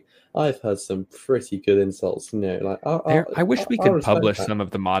I've heard some pretty good insults. You know, like I wish we could publish some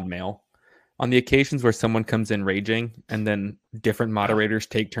of the mod mail on the occasions where someone comes in raging, and then different moderators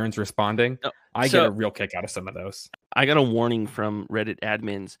take turns responding. I get a real kick out of some of those. I got a warning from Reddit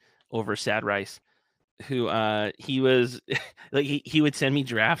admins over Sad Rice, who he was like he would send me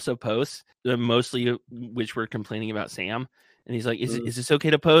drafts of posts, mostly which were complaining about Sam, and he's like, is this okay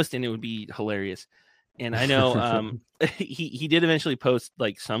to post? And it would be hilarious. And I know he did eventually post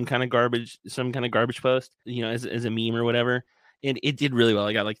like some kind of garbage post, you know, as a meme or whatever, and it did really well.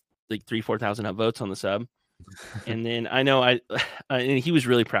 I got like 3,000-4,000 upvotes on the sub. And then I know and he was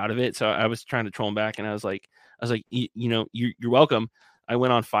really proud of it, so I was trying to troll him back, and I was like you know, you're welcome. I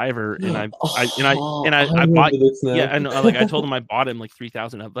went on Fiverr and I bought I told him I bought him like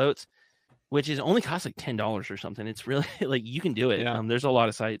 3,000 upvotes, which is only cost like $10 or something. It's really like you can do it. Yeah. There's a lot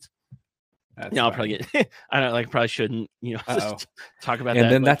of sites. I'll probably get I don't like probably shouldn't, you know, talk about that.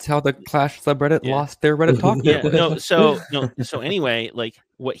 And then that's how the Clash subreddit lost their Reddit talk. So anyway, like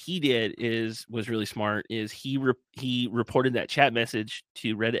what he did was really smart. Is he reported that chat message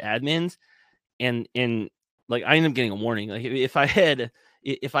to Reddit admins, and like I ended up getting a warning. Like if I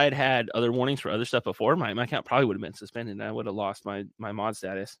had other warnings for other stuff before, my account probably would have been suspended, and I would have lost my mod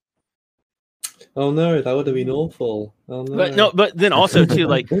status. Oh no, that would have been awful. Oh no. But then also too,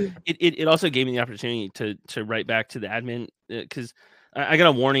 like it also gave me the opportunity to write back to the admin, because I got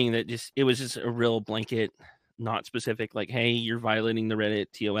a warning that it was just a real blanket, not specific, like, hey, you're violating the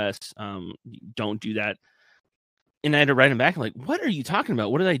Reddit TOS. Don't do that. And I had to write him back, like, what are you talking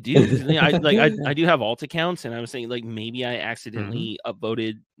about? What did I do? I do have alt accounts, and I was saying like maybe I accidentally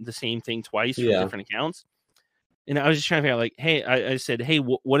upvoted the same thing twice from different accounts. And I was just trying to figure out, like, hey, I said, hey,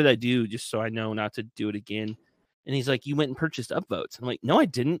 what did I do, just so I know not to do it again? And he's like, you went and purchased upvotes. I'm like, no, I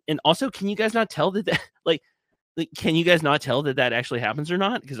didn't. And also, can you guys not tell that like can you guys not tell that actually happens or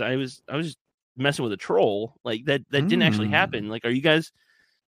not? Because I was messing with a troll, like that didn't actually happen. Like, are you guys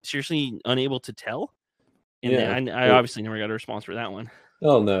seriously unable to tell? And I obviously never got a response for that one.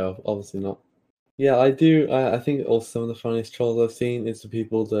 Oh no, obviously not. Yeah, I do. I think also some of the funniest trolls I've seen is the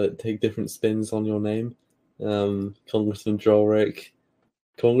people that take different spins on your name. Congressman Drolrick,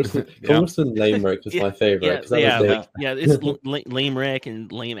 Congressman Lame Rick was my favorite. It's Lame Rick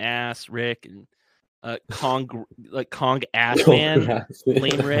and Lame Ass Rick and Kong Ass Man,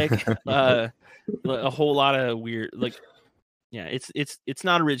 Lame Rick, a whole lot of weird, like, yeah, it's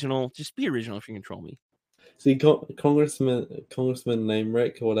not original. Just be original if you control me. See, Congressman Lame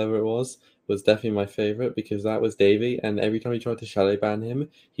Rick or whatever it was definitely my favorite, because that was Davey, and every time he tried to shadow ban him,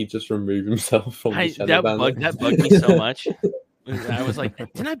 he'd just remove himself from the shadow ban. That bugged me so much. I was like,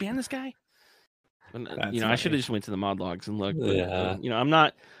 didn't I ban this guy? And, you know, I should have just went to the mod logs and looked. But, you know, I'm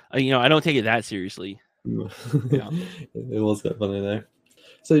not. You know, I don't take it that seriously. It was quite funny though.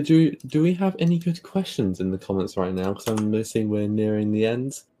 So do we have any good questions in the comments right now? Because I'm noticing we're nearing the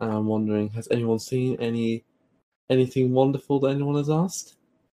end, and I'm wondering, has anyone seen anything wonderful that anyone has asked?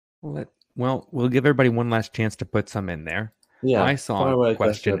 Well, we'll give everybody one last chance to put some in there. Yeah, I saw a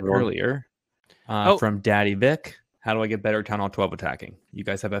question earlier from Daddy Vic. How do I get better at Town Hall 12 attacking? You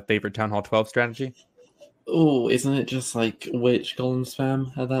guys have a favorite Town Hall 12 strategy? Oh, isn't it just like witch golem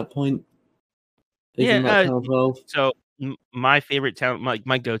spam at that point? Isn't that Town Hall 12? So my favorite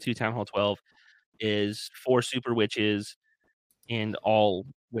my go-to Town Hall 12 is 4 super witches and all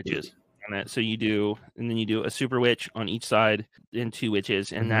witches on that. So you do a super witch on each side and 2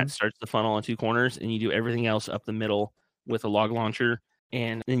 witches, and that starts the funnel on 2 corners, and you do everything else up the middle with a log launcher,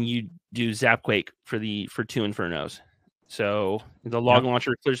 and then you do Zapquake for 2 Infernos. So the log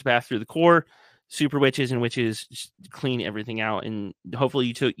launcher clears the path through the core. Super witches and witches just clean everything out, and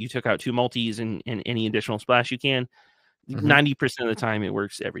hopefully you took out 2 multis and any additional splash you can. 90% of the time it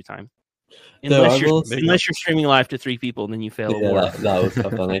works every time. Unless you're streaming live to 3 people, and then you fail. That was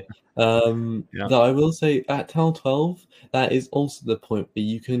quite funny. Though I will say, at Town 12, that is also the point where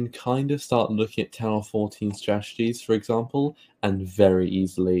you can kind of start looking at Town 14 strategies, for example, and very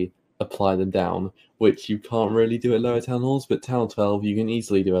easily apply them down, which you can't really do at lower town halls. But town 12, you can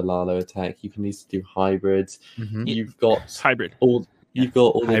easily do a Lalo attack. You can easily do hybrids. Mhm. You've got hybrid. all. Yeah. You've got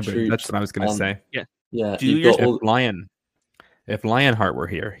all the Hybrid. troops. That's what I was going to say. Yeah, Do you've your got all. If Lionheart were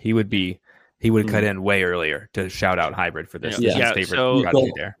here, he would cut in way earlier to shout out hybrid for this. Yeah. This is his favorite So-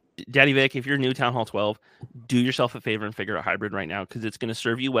 strategy there. Daddy Vic, if you're new Town Hall 12, do yourself a favor and figure out hybrid right now, because it's going to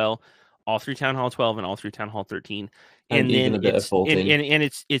serve you well all through Town Hall 12 and all through Town Hall 13. And even then a bit of 14. and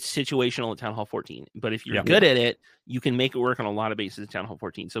it's situational at Town Hall 14. But if you're Yeah. good at it, you can make it work on a lot of bases at Town Hall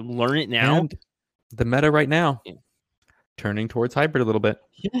 14. So learn it now. And the meta right now, Yeah. turning towards hybrid a little bit.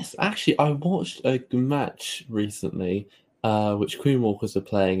 Yes, actually, I watched a match recently, which Queen Walkers are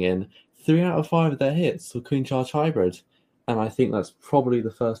playing in. 3 out of 5 of their hits were Queen Charge Hybrid. And I think that's probably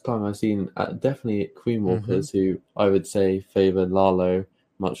the first time I've seen, definitely Queen Walkers, who I would say favor Lalo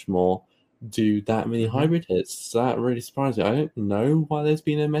much more, do that many hybrid hits. So that really surprised me. I don't know why there's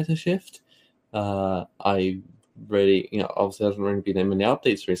been a meta shift. I really, obviously there hasn't really been many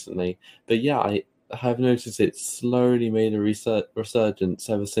updates recently. But yeah, I have noticed it slowly made a resurgence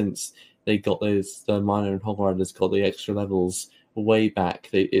ever since they got the Minor and Hog Riders got the extra levels way back.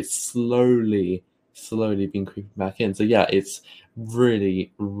 It's slowly been creeping back in. So yeah, it's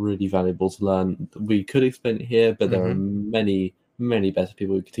really, really valuable to learn. We could explain it here, but there are many, many better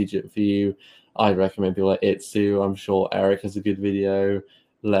people who could teach it for you. I'd recommend people like Itsu. I'm sure Eric has a good video.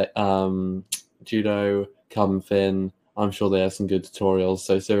 Judo, Carbon Fin. I'm sure they have some good tutorials.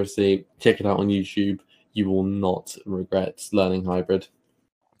 So seriously, check it out on YouTube. You will not regret learning hybrid.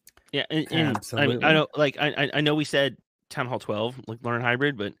 Yeah, and Absolutely. I know, like I know we said Town Hall 12, like learn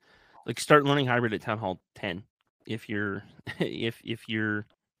hybrid, but like start learning hybrid at Town Hall 10 if you're if you're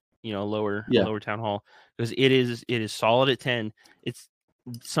lower Town Hall, because it is solid at 10. It's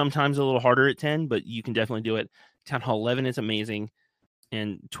sometimes a little harder at 10, but you can definitely do it. Town Hall 11 is amazing,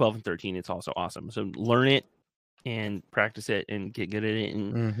 and 12 and 13 it's also awesome. So learn it and practice it and get good at it.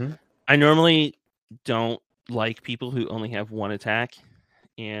 And I normally don't like people who only have one attack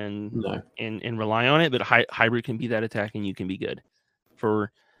and rely on it, but hybrid can be that attack and you can be good for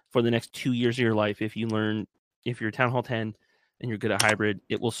the next 2 years of your life. If you're Town Hall 10 and you're good at hybrid,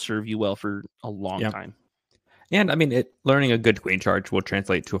 it will serve you well for a long time. And I mean, learning a good Queen Charge will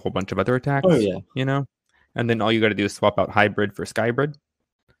translate to a whole bunch of other attacks. Oh yeah, and then all you got to do is swap out hybrid for skybrid,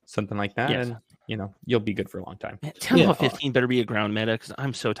 something like that, Yes. and you'll be good for a long time. Town Hall 15 better be a ground meta, because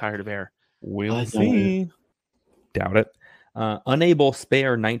I'm so tired of air. We'll see. Doubt it. Unable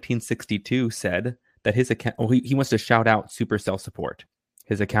Spare 1962 said that his account. He wants to shout out Supercell support.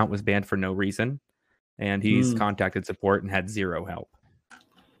 His account was banned for no reason, and he's contacted support and had zero help.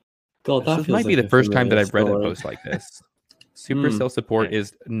 God, this might be the first time that I've read a post like this. Supercell support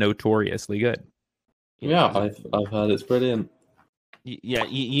is notoriously good. Yeah, I've heard it's brilliant. Yeah,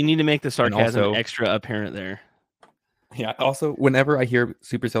 you need to make the sarcasm extra apparent there. Yeah. Also, whenever I hear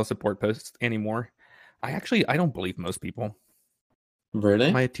Supercell support posts anymore, I don't believe most people. Really?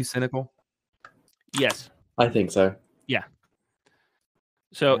 Am I too cynical? Yes, I think so. Yeah.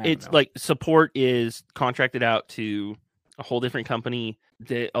 So it's like support is contracted out to a whole different company.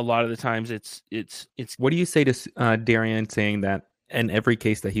 That a lot of the times it's. What do you say to Darian saying that in every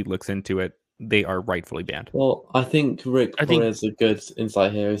case that he looks into it, they are rightfully banned? Well, I think Rick probably has a good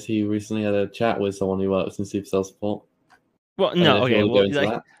insight here, as he recently had a chat with someone who works in Supercell support. Well, no, okay. Well,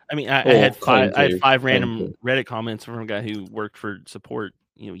 like, I mean, I had 5 random Reddit comments from a guy who worked for support,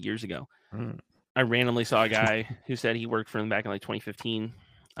 years ago. I randomly saw a guy who said he worked for them back in like 2015,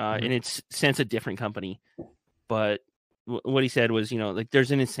 and it's since a different company. But what he said was, like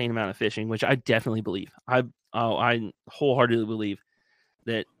there's an insane amount of phishing, which I definitely believe. I wholeheartedly believe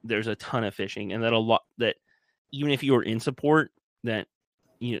that there's a ton of phishing, and that even if you're in support, that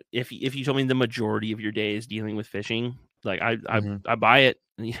if you told me the majority of your day is dealing with phishing, like I buy it.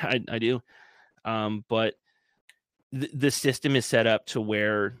 Yeah, I do. But the system is set up to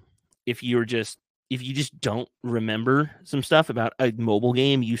where if you just don't remember some stuff about a mobile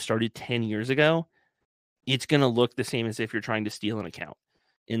game you started 10 years ago, it's going to look the same as if you're trying to steal an account.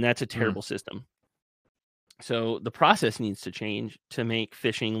 And that's a terrible system. So the process needs to change to make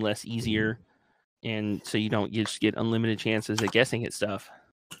phishing less easier. And so you just get unlimited chances at guessing at stuff.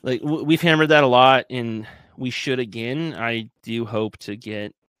 Like we've hammered that a lot, and we should again. I do hope to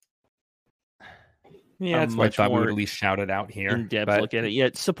get. Yeah, that's why I thought we would at least shout it out here. In-depth look at it. Yeah,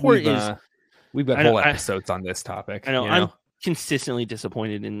 support we've got whole episodes on this topic. I know. I'm consistently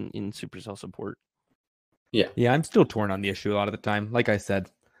disappointed in Supercell support. Yeah, I'm still torn on the issue a lot of the time. Like I said,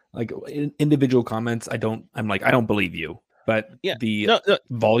 like in individual comments, I don't believe you. But the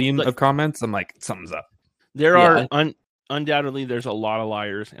volume of comments, I'm like, something's up. There are undoubtedly there's a lot of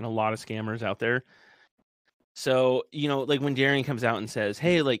liars and a lot of scammers out there. So, like when Darian comes out and says,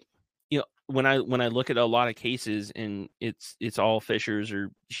 "Hey, like, when I look at a lot of cases and it's all fishers or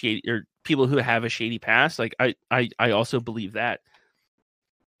shady or people who have a shady past, like I also believe that.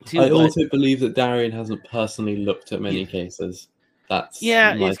 I also believe that Darian hasn't personally looked at many cases. That's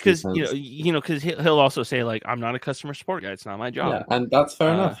it's because because he'll also say like, I'm not a customer support guy. It's not my job. Yeah, and that's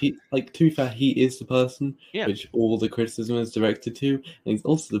fair enough. He to be fair, he is the person which all the criticism is directed to, and he's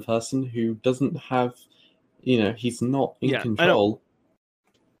also the person who doesn't have, he's not in control.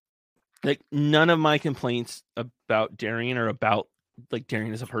 Like none of my complaints about Darian are about like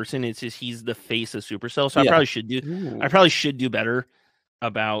Darian as a person. It's just he's the face of Supercell. So I probably should do better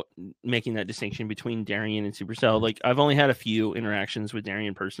about making that distinction between Darian and Supercell. Like I've only had a few interactions with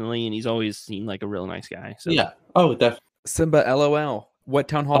Darian personally, and he's always seemed like a real nice guy. So yeah, oh definitely. Simba, LOL. What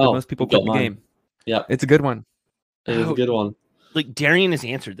town hall did most people quit the game? Yeah, it's a good one. It is a good one. Like Darian has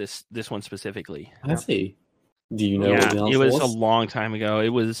answered this one specifically. Has he? Do you know? Yeah, what the answer it was a long time ago. It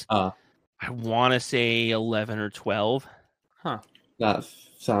was I want to say 11 or 12. Huh. That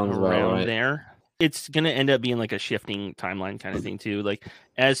sounds around right there. It's going to end up being like a shifting timeline kind of thing too. Like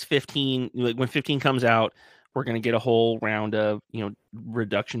as 15, like when 15 comes out, we're going to get a whole round of,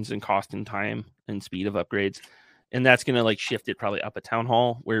 reductions in cost and time and speed of upgrades. And that's going to like shift it probably up a town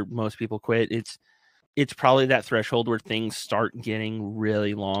hall where most people quit. It's probably that threshold where things start getting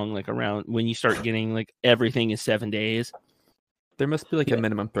really long, like around when you start getting like everything is 7 days. There must be like a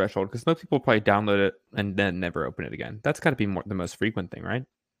minimum threshold because most people probably download it and then never open it again. That's got to be the most frequent thing, right?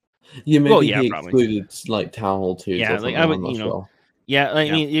 Yeah, maybe he probably excluded like Town Hall 2. Yeah, like I would,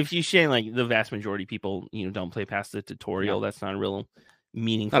 I mean, if you say like the vast majority of people, don't play past the tutorial, that's not a real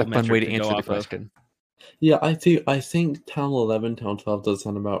meaningful. Not a fun way to answer the question. Yeah, I think Town Hall 11, Town 12 does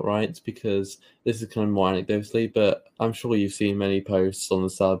sound about right because this is kind of more anecdotally, but I'm sure you've seen many posts on the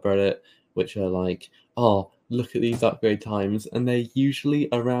subreddit which are like, oh, look at these upgrade times, and they're usually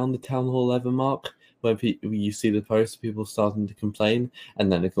around the Town Hall 11 mark. Where you see the posts, people starting to complain,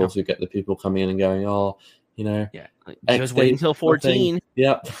 and then of course you get the people coming in and going, "Oh, just wait until 14."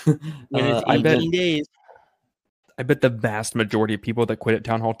 Yep, it's 18 days. I bet the vast majority of people that quit at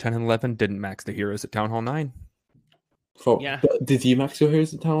Town Hall 10 and 11 didn't max the heroes at Town Hall 9. But did you max your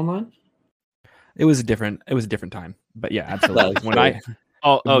heroes at Town Hall 9? It was a different time, but yeah, absolutely. When I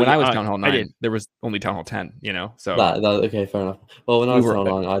was Town Hall 9, there was only Town Hall 10, so... okay, fair enough. Well, when I was Town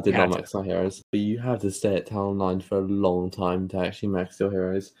Hall 9, I did not max my heroes. But you have to stay at Town Hall 9 for a long time to actually max your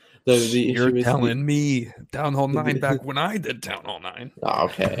heroes. Though You're telling me Town Hall 9 back when I did Town Hall 9.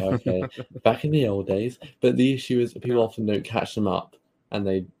 Okay. Back in the old days. But the issue is people often don't catch them up. And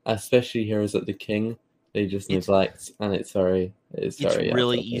they, especially heroes like the King, they just neglect. And it's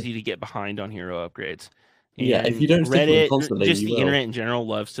really easy to get behind on hero upgrades. And if you don't stick with them constantly, just the internet in general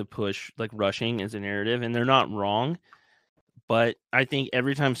loves to push like rushing as a narrative, and they're not wrong. But I think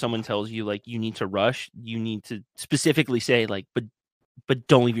every time someone tells you like you need to rush, you need to specifically say like, but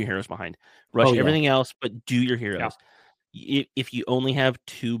don't leave your heroes behind. Rush everything else, but do your heroes. Yeah. If you only have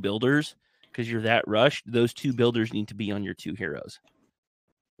 2 builders because you're that rushed, those 2 builders need to be on your 2 heroes.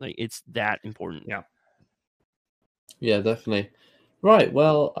 Like it's that important. Yeah, definitely. Right,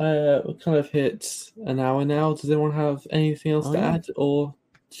 well, we kind of hit an hour now. Does anyone have anything else to add, or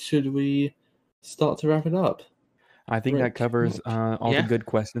should we start to wrap it up? I think that covers all the good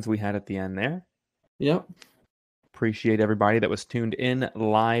questions we had at the end there. Yep. Appreciate everybody that was tuned in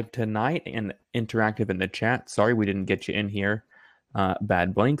live tonight and interactive in the chat. Sorry we didn't get you in here.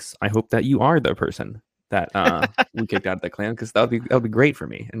 Bad Blinks. I hope that you are the person that we kicked out of the clan, because that'll be great for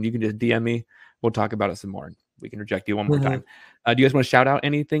me. And you can just DM me. We'll talk about it some more. We can reject you one more time. Do you guys want to shout out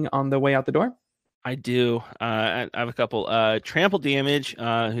anything on the way out the door? I do. I have a couple. Trample Damage,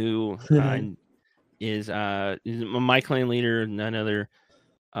 who is my clan leader, none other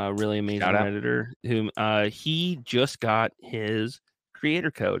really amazing editor, whom he just got his creator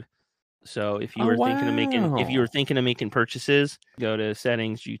code. So if you were thinking of making purchases, go to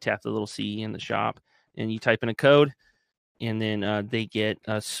settings, you tap the little C in the shop, and you type in a code. And then they get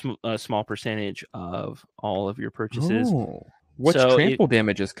a small percentage of all of your purchases. Oh. What's Trample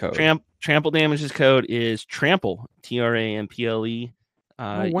Damage's code? Trample Damage's code is Trample, TRAMPLE.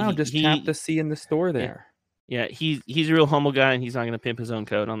 Oh wow! Just tap the C in the store there. Yeah, he's a real humble guy, and he's not going to pimp his own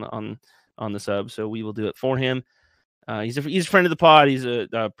code on the sub. So we will do it for him. He's a friend of the pod. He's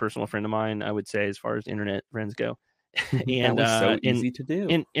a personal friend of mine, I would say, as far as internet friends go. And that was so easy to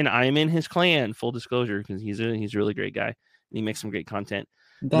do. And I'm in his clan, full disclosure, because he's a really great guy. And he makes some great content.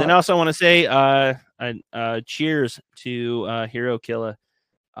 Then I also want to say cheers to Hero Killa.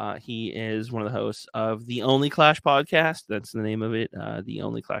 He is one of the hosts of the Only Clash podcast. That's the name of it, the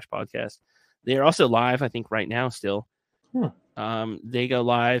Only Clash podcast. They are also live, I think, right now still. They go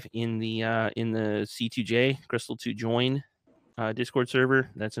live in the C2J Crystal 2 Join Discord server.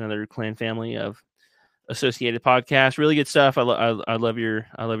 That's another clan family of associated podcasts. Really good stuff. I love your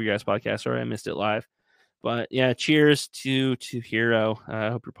guys' podcast. Sorry I missed it live, but yeah, cheers to Hero. I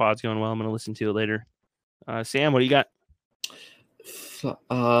hope your pod's going well. I'm gonna listen to it later. Sam, what do you got?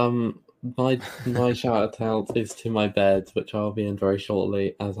 My shout out is to my bed, which I'll be in very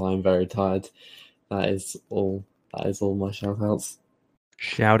shortly, as I'm very tired. That is all my shout outs.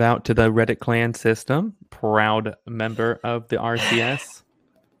 Shout out to the Reddit clan system, proud member of the RCS.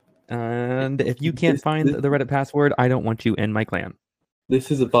 And if you can't find the Reddit password, I don't want you in my clan.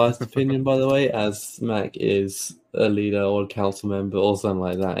 This is a biased opinion, by the way, as Mac is a leader or a council member or something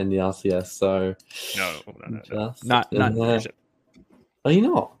like that in the RCS. So no. Not in leadership. Are you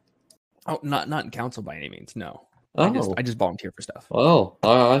not? Oh, not in council by any means. No. Oh. I just volunteer for stuff. Well,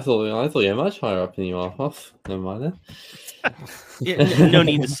 I thought you were much higher up than you are. Off. Never mind then. Yeah, no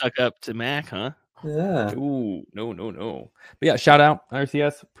need to suck up to Mac, huh? Yeah. Ooh, no. But yeah, shout out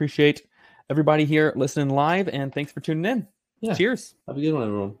RCS. Appreciate everybody here listening live, and thanks for tuning in. Yeah. Cheers. Have a good one,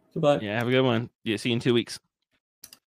 everyone. Goodbye. Yeah, have a good one. Yeah, see you in 2 weeks.